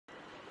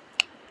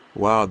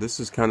Wow, this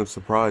is kind of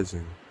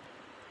surprising.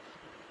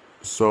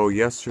 So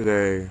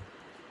yesterday,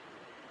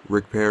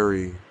 Rick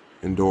Perry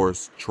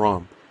endorsed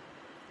Trump.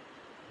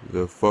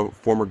 The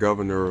former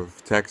governor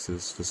of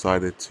Texas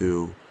decided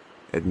to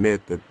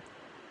admit that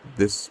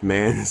this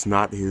man is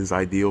not his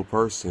ideal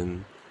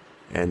person,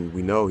 and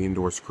we know he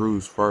endorsed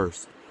Cruz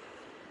first.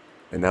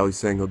 And now he's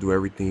saying he'll do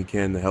everything he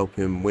can to help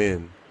him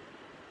win.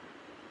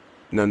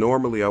 Now,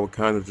 normally I would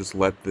kind of just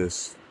let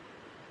this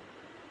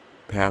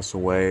pass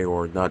away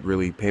or not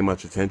really pay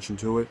much attention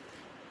to it.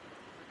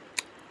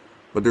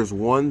 But there's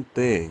one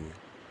thing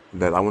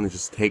that I want to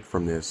just take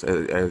from this.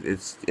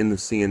 It's in the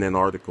CNN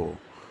article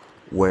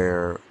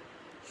where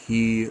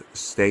he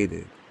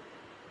stated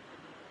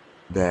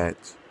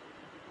that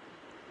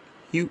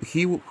he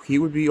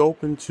would be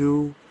open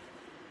to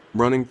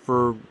running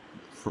for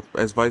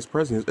as vice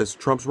president as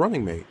Trump's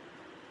running mate,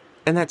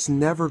 and that's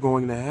never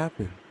going to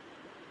happen.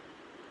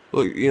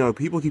 Look,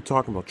 people keep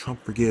talking about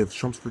Trump forgives,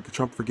 Trump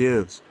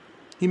forgives.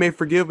 He may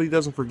forgive, but he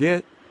doesn't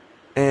forget.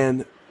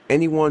 And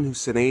anyone who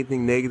said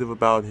anything negative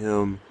about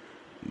him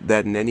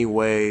that in any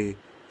way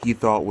he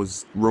thought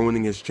was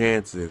ruining his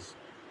chances,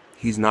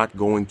 he's not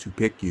going to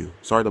pick you.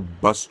 Sorry to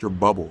bust your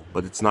bubble,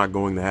 but it's not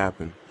going to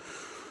happen.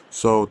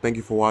 So thank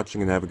you for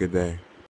watching and have a good day.